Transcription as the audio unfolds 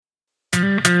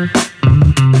Hey,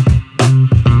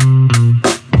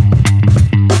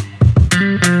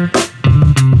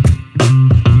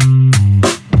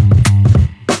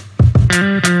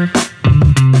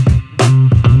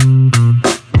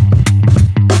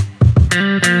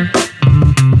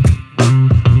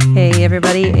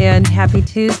 everybody, and happy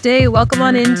Tuesday. Welcome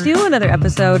on into another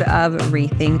episode of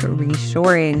Rethink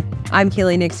Reshoring. I'm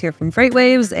Kaylee Nix here from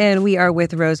FreightWaves, and we are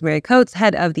with Rosemary Coates,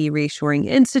 head of the Reshoring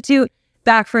Institute,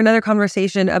 back for another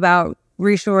conversation about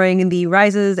reshoring, the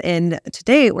rises, and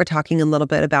today we're talking a little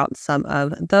bit about some of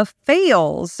the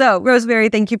fails. So, Rosemary,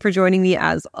 thank you for joining me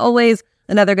as always.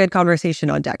 Another good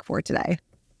conversation on deck for today.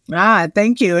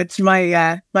 Thank you. It's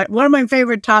my one of my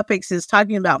favorite topics is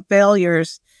talking about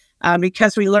failures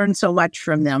because we learn so much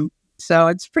from them. So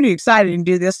it's pretty exciting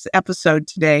to do this episode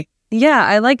today. Yeah,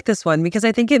 I like this one because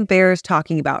I think it bears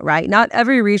talking about, right? Not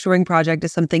every reshoring project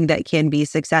is something that can be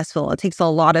successful. It takes a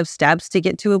lot of steps to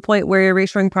get to a point where your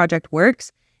reshoring project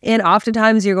works. And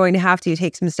oftentimes you're going to have to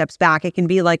take some steps back. It can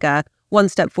be like a 1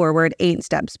 step forward, 8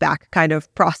 steps back kind of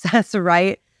process,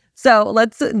 right? So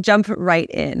let's jump right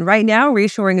in. Right now,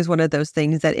 reshoring is one of those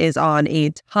things that is on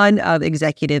a ton of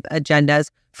executive agendas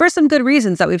for some good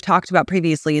reasons that we've talked about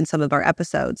previously in some of our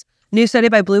episodes. New study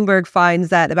by Bloomberg finds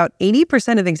that about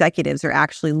 80% of executives are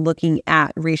actually looking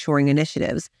at reshoring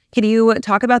initiatives. Can you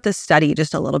talk about this study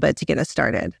just a little bit to get us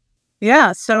started?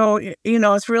 Yeah, so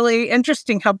it's really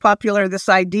interesting how popular this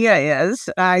idea is.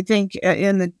 I think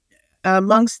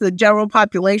amongst the general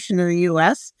population in the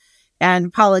U.S.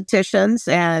 and politicians,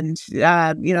 and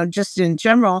just in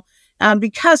general,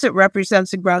 because it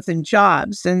represents a growth in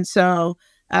jobs, and so.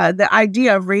 The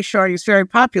idea of reshoring is very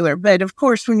popular. But of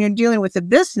course, when you're dealing with a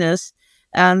business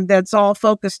that's all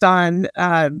focused on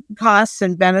costs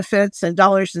and benefits and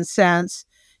dollars and cents,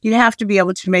 you have to be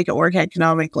able to make it work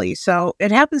economically. So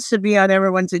it happens to be on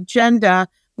everyone's agenda.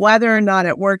 Whether or not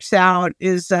it works out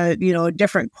is a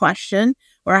different question,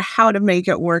 or how to make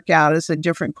it work out is a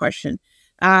different question.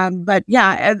 But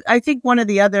yeah, I think one of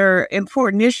the other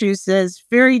important issues is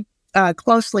very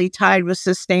closely tied with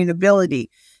sustainability.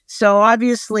 So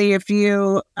obviously, if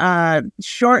you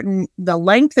shorten the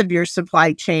length of your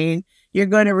supply chain, you're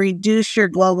going to reduce your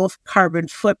global carbon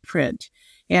footprint.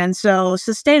 And so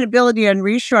sustainability and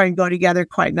reshoring go together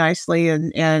quite nicely.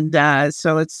 And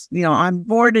so it's, on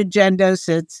board agendas,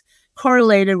 it's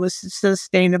correlated with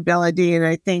sustainability. And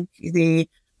I think the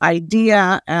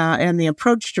idea and the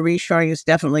approach to reshoring is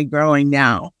definitely growing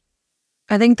now.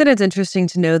 I think that it's interesting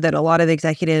to know that a lot of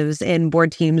executives and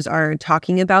board teams are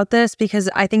talking about this because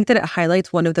I think that it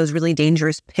highlights one of those really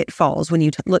dangerous pitfalls when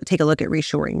you take a look at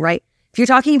reshoring, right? If you're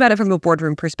talking about it from a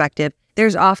boardroom perspective,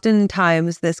 there's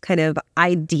oftentimes this kind of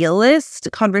idealist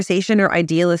conversation or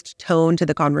idealist tone to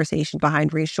the conversation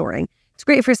behind reshoring. It's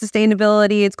great for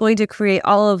sustainability. It's going to create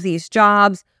all of these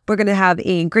jobs. We're going to have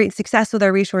a great success with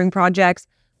our reshoring projects.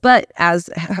 But as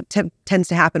tends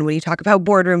to happen when you talk about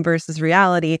boardroom versus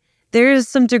reality, there's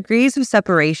some degrees of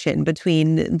separation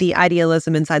between the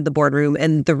idealism inside the boardroom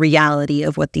and the reality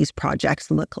of what these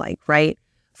projects look like, right?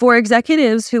 For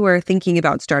executives who are thinking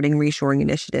about starting reshoring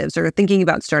initiatives or thinking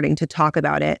about starting to talk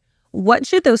about it, what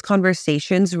should those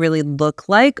conversations really look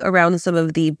like around some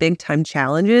of the big time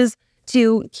challenges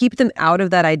to keep them out of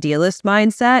that idealist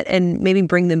mindset and maybe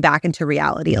bring them back into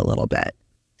reality a little bit?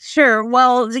 Sure.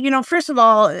 Well, first of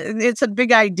all, it's a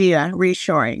big idea,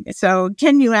 reshoring. So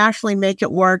can you actually make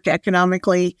it work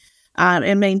economically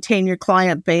and maintain your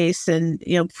client base? And,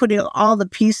 putting all the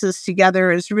pieces together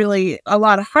is really a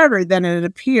lot harder than it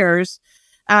appears.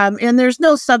 And there's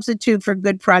no substitute for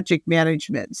good project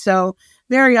management. So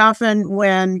very often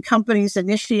when companies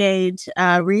initiate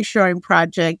a reshoring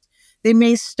project, they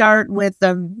may start with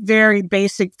the very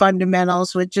basic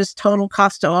fundamentals with just total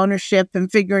cost of ownership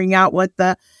and figuring out what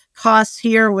the costs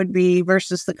here would be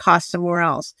versus the cost somewhere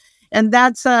else. And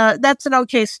that's an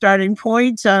okay starting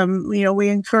point. We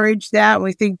encourage that.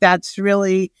 We think that's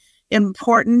really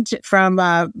important from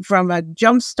a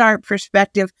jumpstart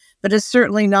perspective, but it's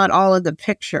certainly not all of the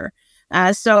picture.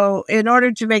 So in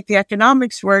order to make the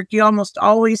economics work, you almost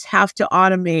always have to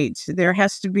automate. There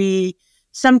has to be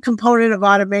some component of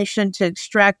automation to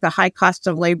extract the high cost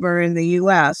of labor in the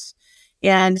U.S.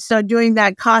 And so doing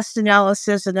that cost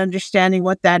analysis and understanding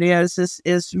what that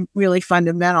is really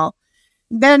fundamental.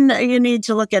 Then you need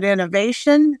to look at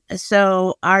innovation.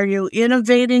 So are you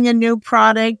innovating a new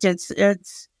product? It's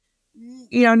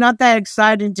not that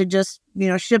exciting to just,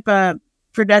 ship a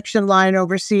production line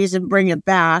overseas and bring it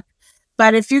back.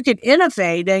 But if you could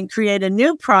innovate and create a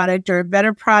new product or a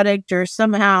better product or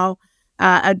somehow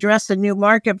address a new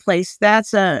marketplace,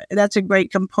 that's a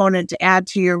great component to add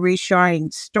to your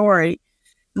reshoring story.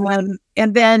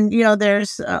 And then,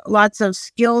 there's lots of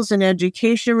skills and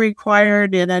education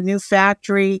required in a new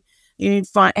factory. You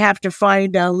have to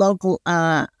find a local,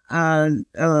 some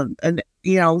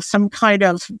kind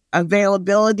of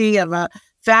availability of a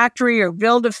factory or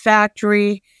build a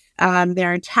factory.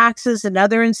 There are taxes and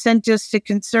other incentives to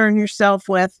concern yourself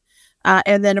with.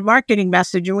 And then a marketing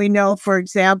message. And we know, for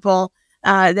example,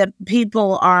 that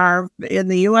people are, in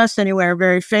the U.S. anywhere,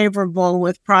 very favorable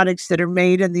with products that are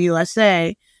made in the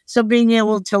USA. So being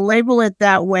able to label it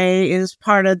that way is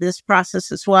part of this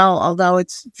process as well, although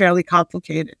it's fairly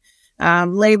complicated.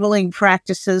 Labeling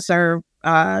practices are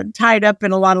tied up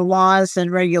in a lot of laws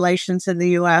and regulations in the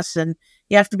U.S., and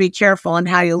you have to be careful on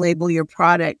how you label your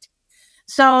product.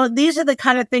 So these are the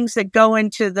kind of things that go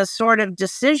into the sort of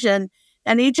decision,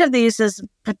 and each of these is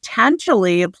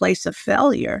potentially a place of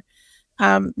failure.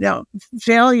 Now,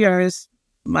 failure is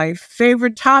my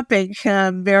favorite topic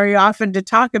very often to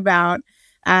talk about.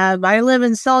 I live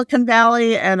in Silicon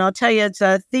Valley, and I'll tell you, it's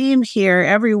a theme here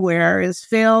everywhere is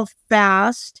fail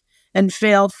fast and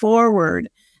fail forward.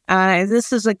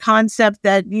 This is a concept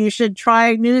that you should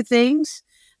try new things,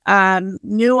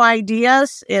 new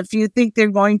ideas. If you think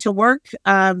they're going to work,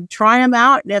 try them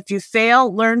out. And if you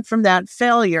fail, learn from that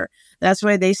failure. That's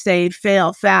why they say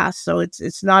fail fast. So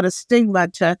it's not a stigma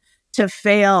to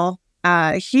fail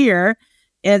here.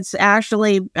 It's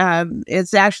actually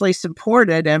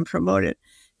supported and promoted.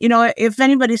 If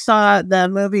anybody saw the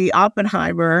movie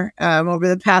Oppenheimer over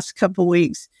the past couple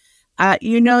weeks, that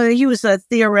he was a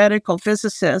theoretical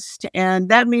physicist, and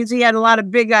that means he had a lot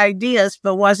of big ideas,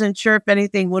 but wasn't sure if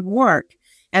anything would work.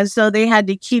 And so they had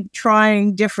to keep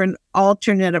trying different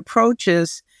alternate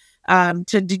approaches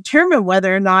to determine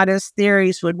whether or not his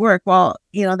theories would work. Well,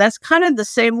 that's kind of the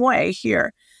same way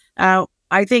here.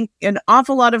 I think an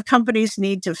awful lot of companies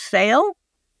need to fail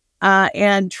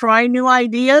and try new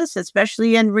ideas,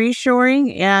 especially in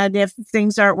reshoring. And if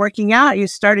things aren't working out, you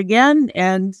start again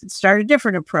and start a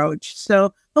different approach.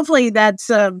 So hopefully that's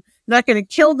not going to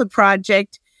kill the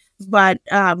project, but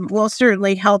will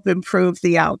certainly help improve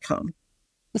the outcome.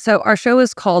 So our show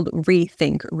is called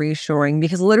Rethink Reshoring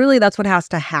because literally that's what has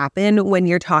to happen when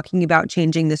you're talking about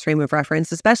changing this frame of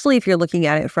reference, especially if you're looking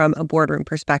at it from a boardroom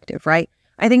perspective, right?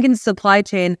 I think in supply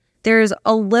chain, there's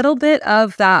a little bit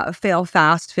of that fail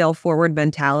fast, fail forward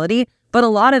mentality, but a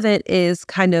lot of it is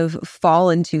kind of fall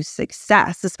into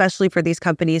success, especially for these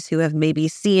companies who have maybe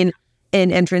seen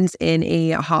an entrance in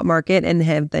a hot market and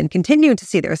have then continued to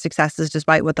see their successes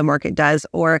despite what the market does,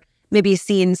 or maybe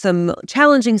seen some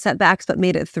challenging setbacks but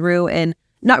made it through and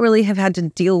not really have had to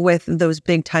deal with those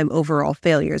big time overall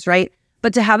failures, right?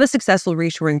 But to have a successful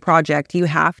reshoring project, you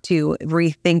have to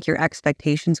rethink your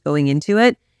expectations going into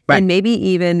it. Right. And maybe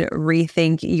even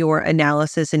rethink your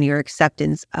analysis and your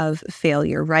acceptance of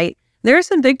failure, right? There are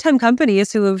some big time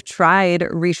companies who have tried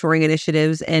reshoring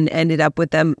initiatives and ended up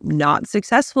with them not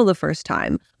successful the first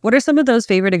time. What are some of those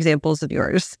favorite examples of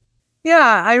yours?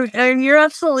 Yeah, you're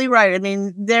absolutely right. I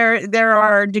mean, there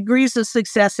are degrees of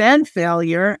success and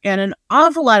failure, and an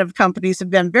awful lot of companies have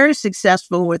been very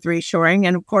successful with reshoring.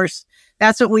 And of course,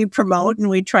 that's what we promote, and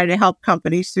we try to help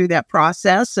companies through that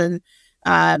process and,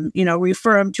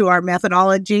 refer them to our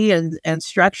methodology and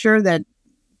structure that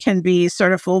can be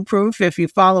sort of foolproof if you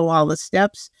follow all the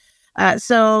steps.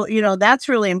 So, that's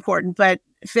really important. But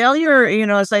failure,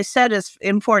 as I said, is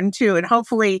important too. And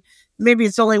hopefully, maybe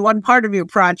it's only one part of your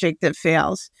project that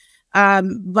fails.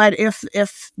 But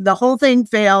if the whole thing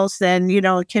fails, then,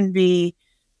 it can be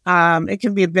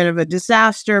a bit of a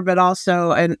disaster, but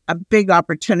also a big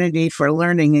opportunity for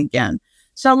learning again.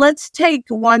 So let's take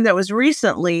one that was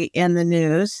recently in the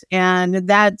news, and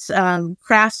that's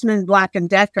Craftsman Black &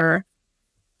 Decker.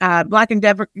 Black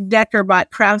 & Decker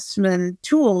bought Craftsman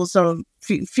tools a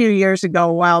few years ago,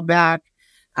 a while back.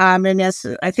 And as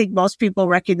I think most people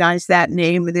recognize that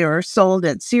name, they were sold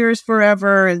at Sears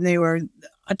forever, and they were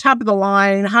a top of the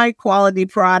line, high quality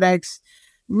products,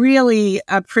 really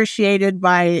appreciated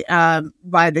by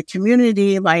the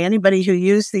community, by anybody who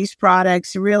used these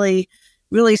products. Really,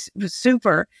 really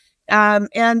super.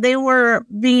 And they were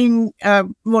being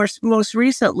most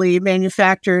recently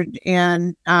manufactured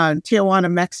in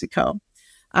Tijuana, Mexico,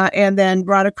 and then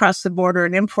brought across the border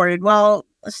and imported. Well,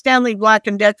 Stanley Black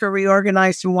 & Decker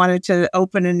reorganized and wanted to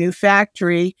open a new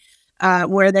factory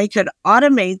where they could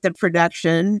automate the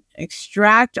production,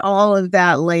 extract all of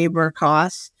that labor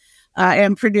costs,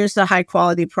 and produce a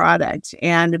high-quality product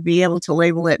and be able to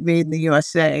label it made in the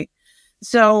USA.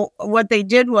 So what they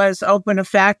did was open a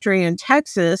factory in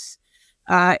Texas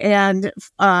and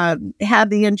had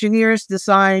the engineers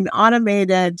design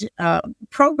automated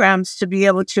programs to be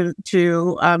able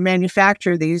to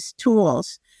manufacture these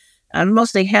tools.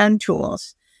 mostly hand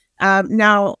tools.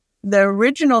 Now, the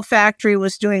original factory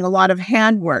was doing a lot of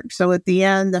handwork. So at the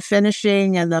end, the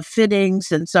finishing and the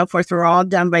fittings and so forth were all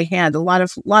done by hand, a lot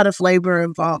of labor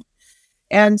involved.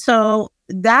 And so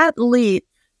that leap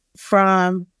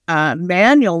from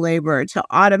manual labor to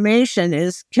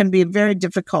automation can be a very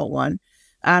difficult one.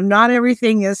 Not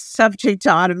everything is subject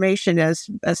to automation, as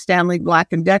Stanley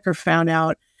Black and Decker found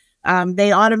out.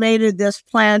 They automated this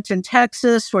plant in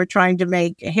Texas. We're trying to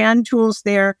make hand tools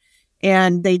there,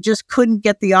 and they just couldn't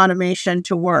get the automation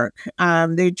to work.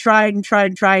 They tried and tried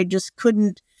and tried, just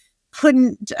couldn't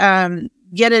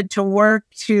get it to work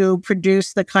to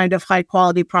produce the kind of high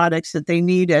quality products that they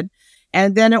needed.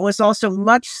 And then it was also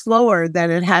much slower than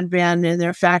it had been in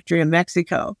their factory in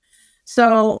Mexico.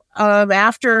 So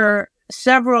after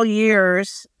several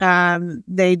years,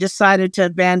 they decided to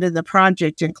abandon the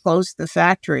project and close the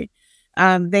factory.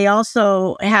 They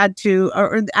also had to,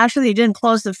 or actually they didn't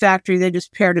close the factory, they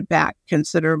just pared it back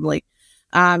considerably.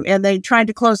 And they tried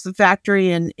to close the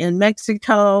factory in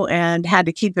Mexico and had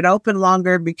to keep it open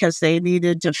longer because they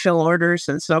needed to fill orders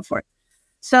and so forth.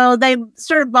 So they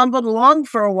sort of bumbled along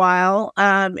for a while,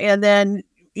 and then,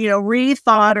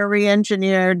 rethought or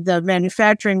re-engineered the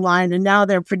manufacturing line, and now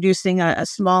they're producing a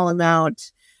small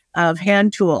amount of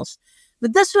hand tools.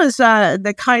 But this was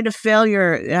the kind of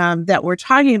failure that we're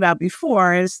talking about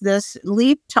before, is this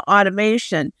leap to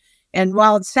automation. And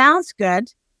while it sounds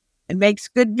good, it makes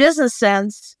good business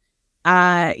sense,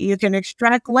 you can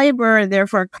extract labor and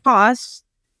therefore costs.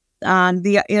 In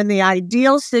the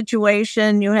ideal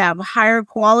situation, you have higher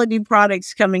quality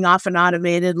products coming off an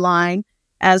automated line,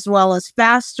 as well as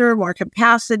faster, more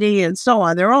capacity, and so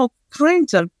on. There are all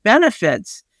kinds of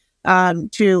benefits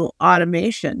to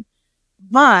automation.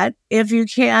 But if you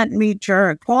can't meet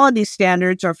your quality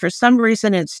standards, or for some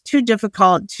reason it's too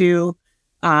difficult to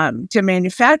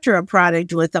manufacture a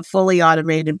product with a fully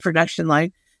automated production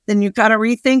line, then you've got to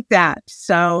rethink that.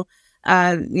 So,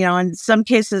 in some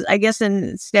cases, I guess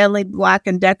in Stanley Black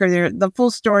and Decker, the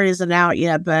full story isn't out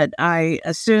yet, but I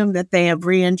assume that they have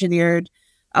re-engineered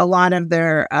a lot of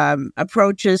their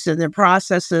approaches and their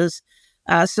processes,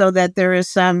 so that there is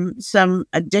some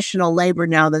additional labor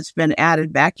now that's been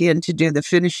added back in to do the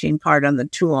finishing part on the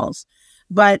tools.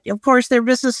 But of course, their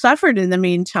business suffered in the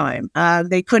meantime.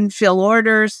 They couldn't fill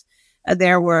orders.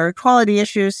 There were quality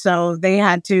issues, so they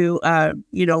had to,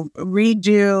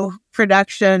 redo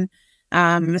production.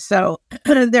 So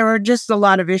there were just a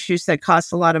lot of issues that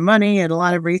cost a lot of money and a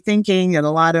lot of rethinking and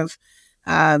a lot of,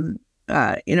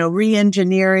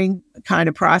 re-engineering kind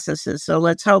of processes. So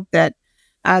let's hope that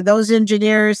those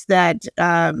engineers that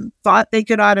thought they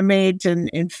could automate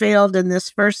and failed in this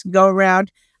first go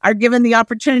around are given the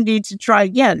opportunity to try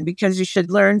again, because you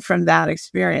should learn from that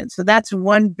experience. So that's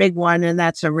one big one, and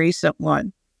that's a recent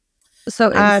one.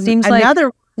 So it seems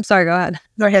another. I'm sorry, go ahead.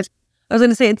 Go ahead. I was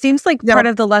going to say, it seems like No. part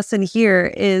of the lesson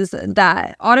here is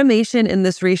that automation in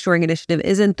this reshoring initiative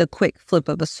isn't the quick flip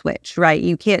of a switch, right?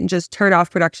 You can't just turn off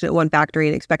production at one factory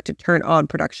and expect to turn on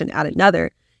production at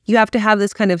another. You have to have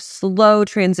this kind of slow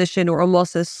transition, or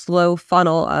almost a slow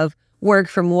funnel of work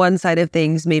from one side of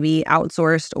things, maybe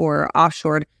outsourced or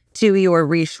offshored, to your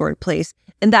reshored place.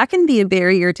 And that can be a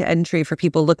barrier to entry for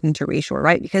people looking to reshore,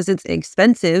 right? Because it's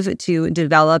expensive to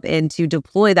develop and to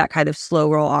deploy that kind of slow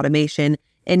roll automation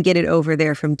and get it over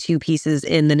there from two pieces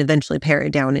and then eventually pare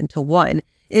it down into one.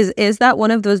 Is that one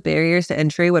of those barriers to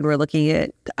entry when we're looking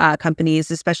at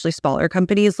companies, especially smaller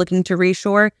companies looking to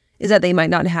reshore, is that they might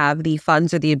not have the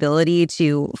funds or the ability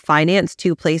to finance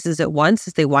two places at once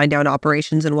as they wind down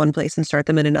operations in one place and start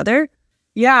them in another?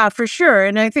 Yeah, for sure.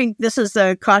 And I think this is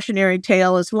a cautionary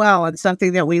tale as well, and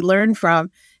something that we learned from.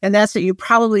 And that's that you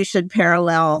probably should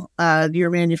parallel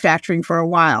your manufacturing for a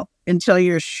while until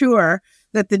you're sure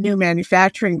that the new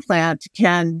manufacturing plant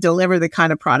can deliver the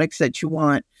kind of products that you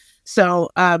want. So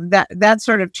that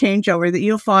sort of changeover that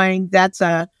you'll find, that's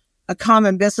a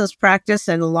common business practice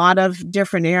in a lot of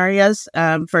different areas.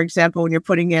 For example, when you're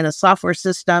putting in a software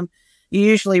system, you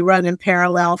usually run in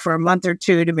parallel for a month or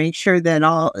two to make sure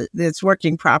that it's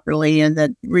working properly and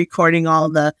that recording all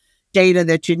the data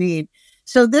that you need.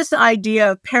 So this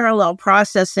idea of parallel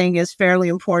processing is fairly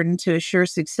important to assure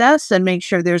success and make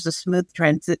sure there's a smooth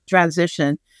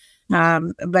transition.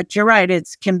 But you're right, it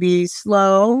can be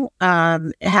slow.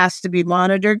 It has to be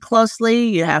monitored closely.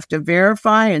 You have to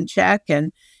verify and check,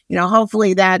 and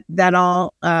hopefully that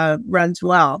all runs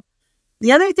well.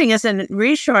 The other thing is, in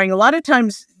reshoring, a lot of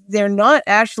times they're not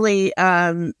actually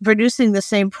producing the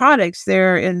same products.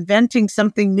 They're inventing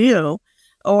something new,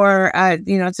 or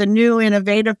it's a new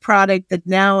innovative product that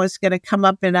now is going to come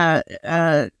up in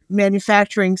a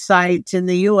manufacturing site in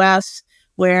the U.S.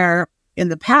 where in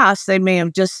the past, they may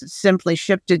have just simply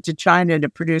shipped it to China to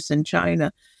produce in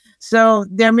China. So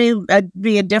there may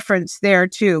be a difference there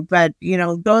too. But,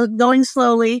 going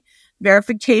slowly,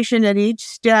 verification at each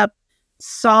step,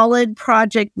 solid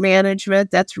project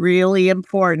management, that's really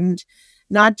important.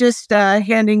 Not just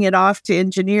handing it off to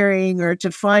engineering or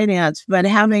to finance, but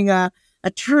having a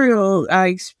true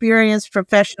experienced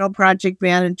professional project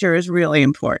manager is really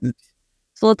important.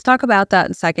 So let's talk about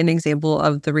that second example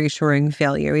of the reshoring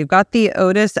failure. We've got the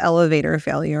Otis elevator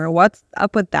failure. What's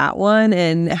up with that one,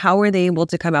 and how were they able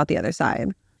to come out the other side?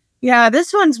 Yeah,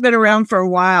 this one's been around for a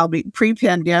while,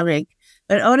 pre-pandemic.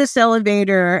 But Otis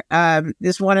Elevator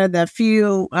is one of the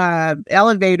few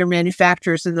elevator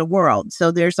manufacturers in the world.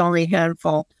 So there's only a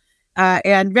handful.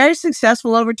 And very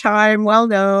successful over time, well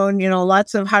known,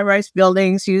 lots of high-rise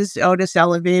buildings use Otis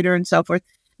Elevator and so forth.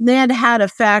 They had a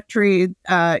factory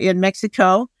in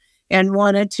Mexico and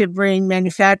wanted to bring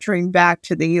manufacturing back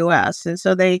to the U.S. And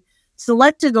so they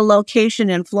selected a location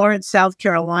in Florence, South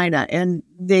Carolina. And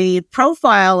the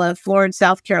profile of Florence,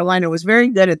 South Carolina was very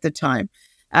good at the time.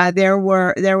 There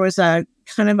was a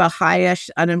kind of a highish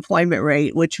unemployment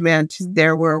rate, which meant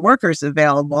there were workers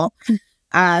available.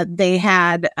 They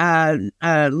had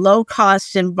a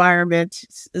low-cost environment,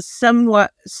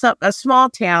 somewhat a small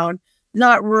town,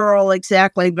 not rural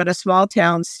exactly, but a small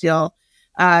town still.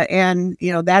 And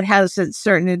that has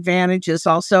certain advantages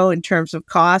also in terms of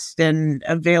cost and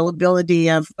availability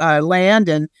of land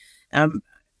and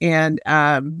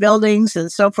buildings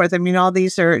and so forth. I mean, all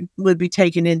these would be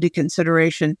taken into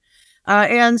consideration.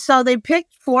 And so they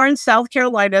picked Florence, South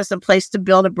Carolina as a place to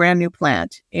build a brand new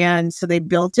plant. And so they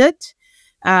built it.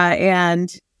 And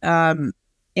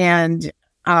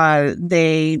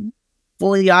they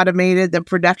fully automated the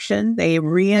production. They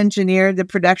re-engineered the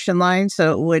production line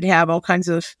so it would have all kinds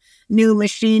of new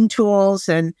machine tools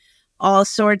and all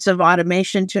sorts of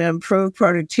automation to improve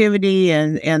productivity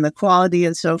and the quality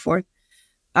and so forth.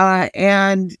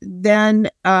 And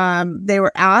then they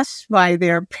were asked by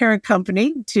their parent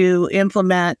company to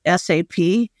implement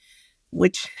SAP,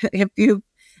 which if you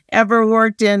ever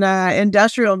worked in an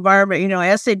industrial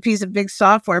environment, SAP is a big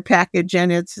software package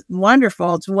and it's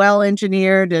wonderful. It's well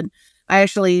engineered. And I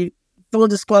actually, full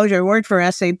disclosure, worked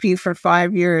for SAP for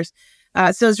 5 years.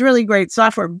 So it's really great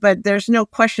software, but there's no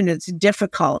question it's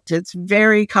difficult. It's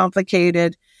very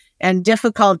complicated and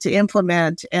difficult to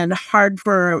implement and hard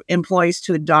for employees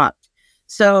to adopt.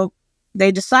 So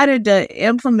they decided to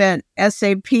implement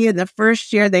SAP in the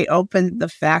first year they opened the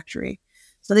factory.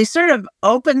 So they sort of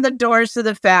opened the doors to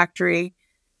the factory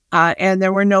and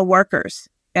there were no workers.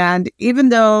 And even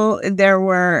though there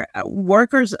were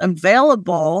workers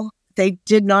available, they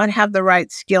did not have the right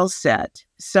skill set.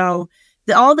 So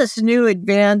all this new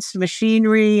advanced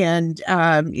machinery and,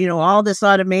 all this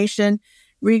automation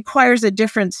requires a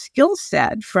different skill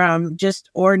set from just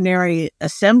ordinary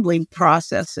assembly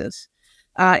processes.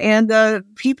 And the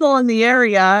people in the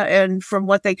area, and from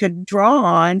what they could draw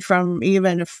on from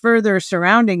even further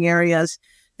surrounding areas,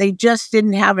 they just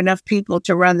didn't have enough people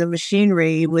to run the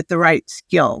machinery with the right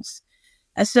skills.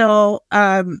 So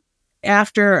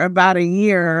after about a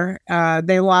year,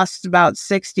 they lost about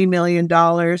 $60 million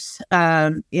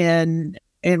in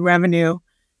revenue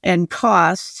and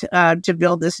cost to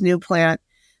build this new plant.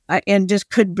 And just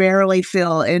could barely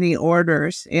fill any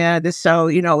orders. And so,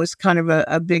 it was kind of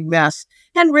a big mess.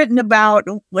 And written about,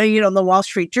 the Wall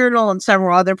Street Journal and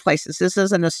several other places. This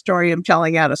isn't a story I'm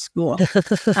telling out of school.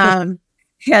 And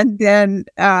then,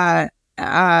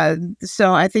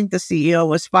 so I think the CEO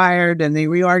was fired and they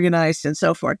reorganized and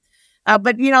so forth.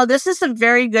 But, this is a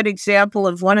very good example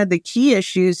of one of the key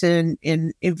issues in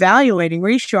evaluating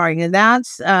reshoring. And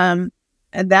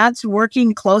that's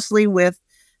working closely with,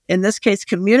 in this case,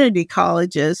 community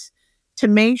colleges, to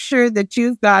make sure that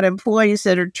you've got employees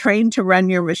that are trained to run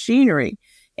your machinery.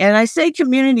 And I say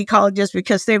community colleges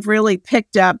because they've really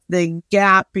picked up the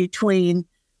gap between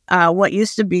what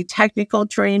used to be technical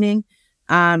training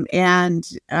and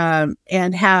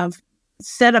have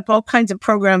set up all kinds of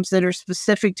programs that are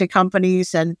specific to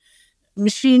companies and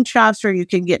machine shops where you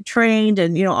can get trained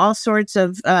and, all sorts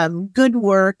of good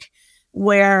work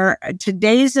where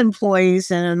today's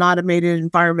employees in an automated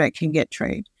environment can get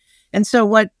trained. And so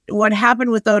what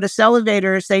happened with Otis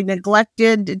Elevators, they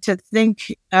neglected to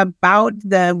think about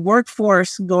the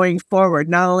workforce going forward,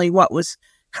 not only what was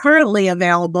currently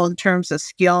available in terms of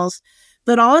skills,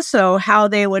 but also how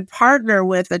they would partner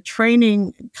with a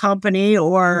training company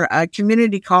or a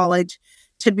community college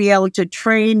to be able to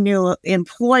train new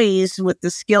employees with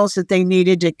the skills that they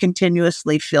needed to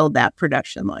continuously fill that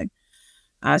production line.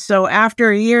 So after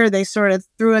a year, they sort of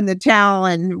threw in the towel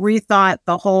and rethought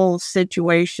the whole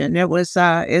situation.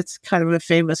 It's kind of a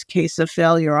famous case of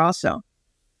failure also.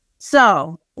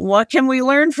 So what can we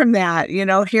learn from that?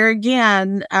 Here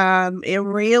again, it's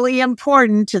really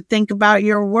important to think about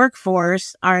your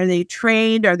workforce. Are they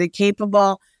trained? Are they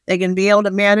capable? They can be able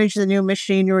to manage the new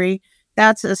machinery.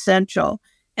 That's essential.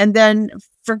 And then,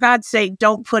 for God's sake,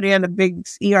 don't put in a big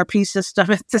ERP system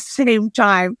at the same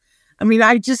time. I mean,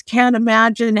 I just can't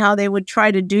imagine how they would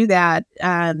try to do that,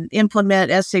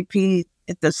 implement SAP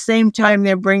at the same time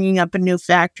they're bringing up a new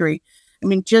factory. I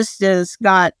mean, just as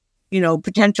got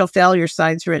potential failure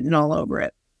signs written all over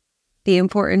it. The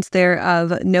importance there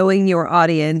of knowing your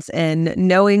audience and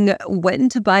knowing when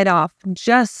to bite off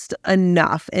just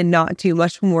enough and not too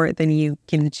much more than you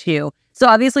can chew. So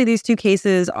obviously these two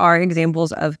cases are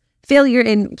examples of failure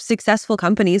in successful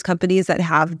companies that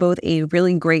have both a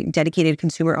really great dedicated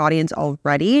consumer audience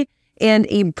already and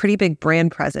a pretty big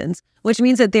brand presence, which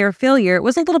means that their failure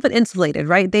was a little bit insulated,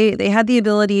 right? They had the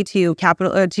ability to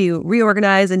to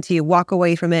reorganize and to walk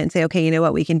away from it and say, okay, you know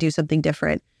what, we can do something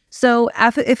different. So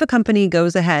if a company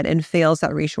goes ahead and fails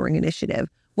that reshoring initiative,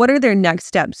 what are their next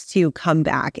steps to come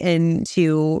back and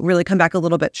to really come back a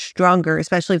little bit stronger,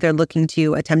 especially if they're looking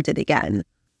to attempt it again?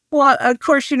 Well, of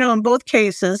course, in both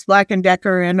cases, Black&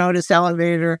 Decker and Otis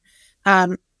Elevator,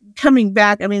 coming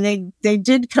back, I mean, they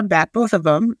did come back, both of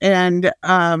them. And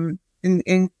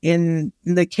in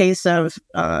the case of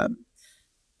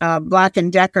Black&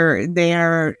 Decker, they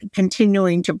are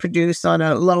continuing to produce on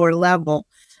a lower level.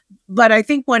 But I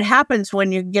think what happens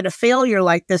when you get a failure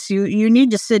like this, you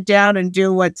need to sit down and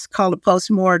do what's called a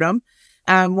postmortem,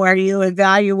 where you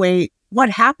evaluate what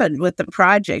happened with the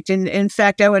project. And in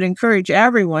fact, I would encourage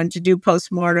everyone to do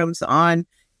postmortems on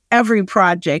every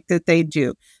project that they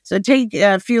do. So take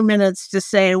a few minutes to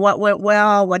say what went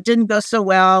well, what didn't go so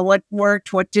well, what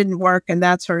worked, what didn't work, and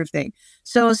that sort of thing.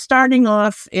 So starting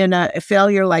off in a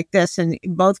failure like this, and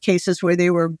in both cases where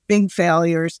they were big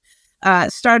failures,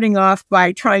 starting off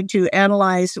by trying to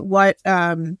analyze what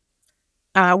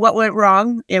went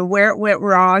wrong and where it went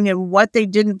wrong and what they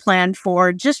didn't plan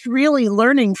for, just really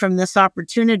learning from this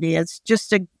opportunity. It's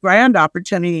just a grand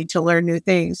opportunity to learn new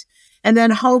things. And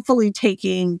then hopefully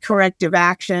taking corrective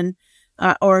action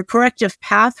or a corrective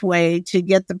pathway to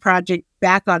get the project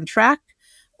back on track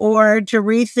or to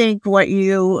rethink what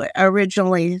you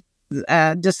originally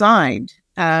designed.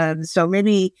 So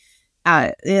maybe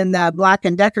in the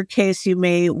Black& Decker case, you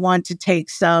may want to take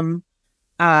some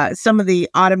of the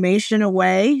automation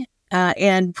away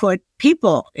and put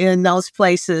people in those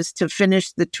places to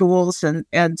finish the tools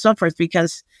and so forth,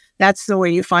 because that's the way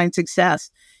you find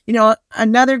success.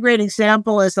 Another great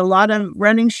example is a lot of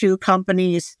running shoe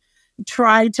companies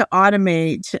try to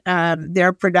automate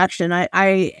their production.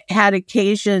 I had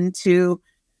occasion to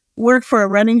work for a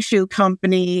running shoe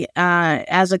company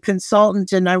as a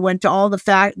consultant, and I went to all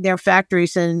their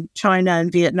factories in China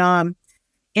and Vietnam.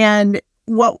 And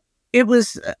it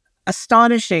was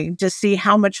astonishing to see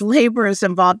how much labor is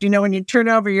involved. When you turn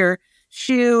over your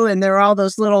shoe and there are all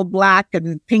those little black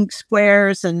and pink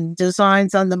squares and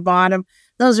designs on the bottom,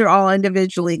 those are all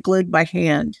individually glued by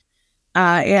hand.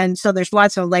 And so there's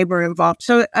lots of labor involved.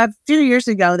 So a few years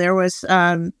ago, there was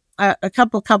a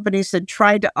couple companies that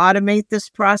tried to automate this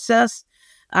process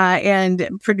and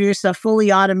produce a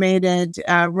fully automated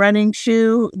running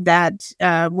shoe that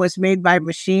was made by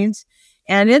machines.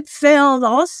 And it failed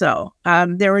also.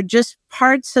 There were just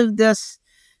parts of this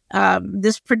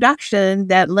production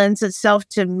that lends itself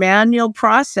to manual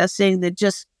processing that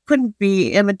just couldn't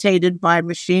be imitated by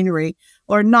machinery,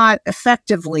 or not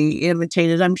effectively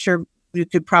imitated. I'm sure you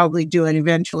could probably do it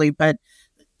eventually, but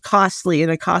in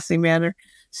a costly manner.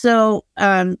 So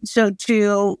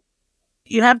you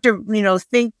have to,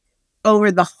 think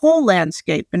over the whole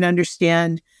landscape and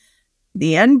understand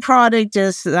the end product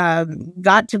has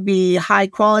got to be high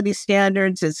quality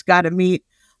standards. It's got to meet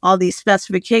all these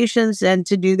specifications. And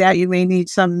to do that, you may need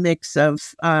some mix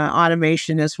of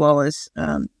automation as well as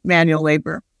manual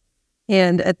labor.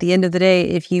 And at the end of the day,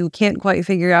 if you can't quite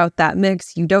figure out that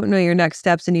mix, you don't know your next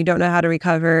steps, and you don't know how to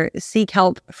recover, seek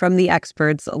help from the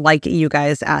experts like you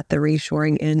guys at the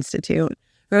Reshoring Institute.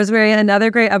 Rosemary,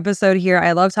 another great episode here.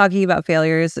 I love talking about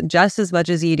failures just as much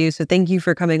as you do. So thank you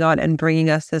for coming on and bringing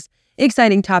us this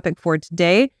exciting topic for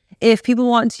today. If people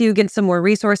want to get some more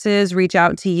resources, reach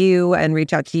out to you and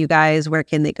reach out to you guys, where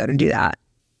can they go to do that?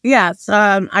 Yes,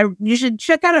 you should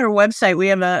check out our website. We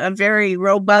have a very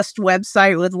robust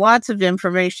website with lots of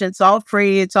information. It's all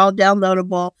free. It's all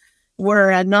downloadable.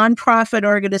 We're a nonprofit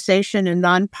organization and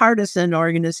nonpartisan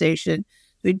organization.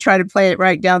 we try to play it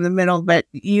right down the middle, but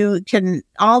you can,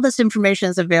 all this information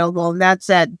is available, and that's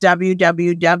at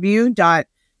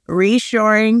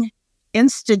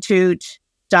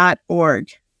www.reshoringinstitute.org.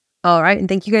 All right. And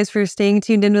thank you guys for staying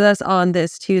tuned in with us on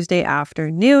this Tuesday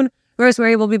afternoon.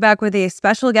 Rosemary will be back with a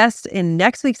special guest in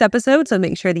next week's episode, so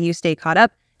make sure that you stay caught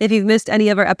up. If you've missed any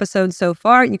of our episodes so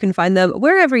far, you can find them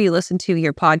wherever you listen to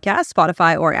your podcast,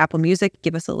 Spotify or Apple Music.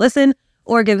 Give us a listen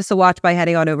or give us a watch by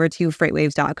heading on over to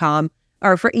freightwaves.com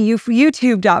or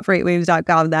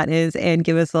youtube.freightwaves.com, that is, and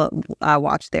give us a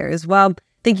watch there as well.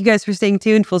 Thank you guys for staying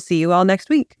tuned. We'll see you all next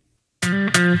week.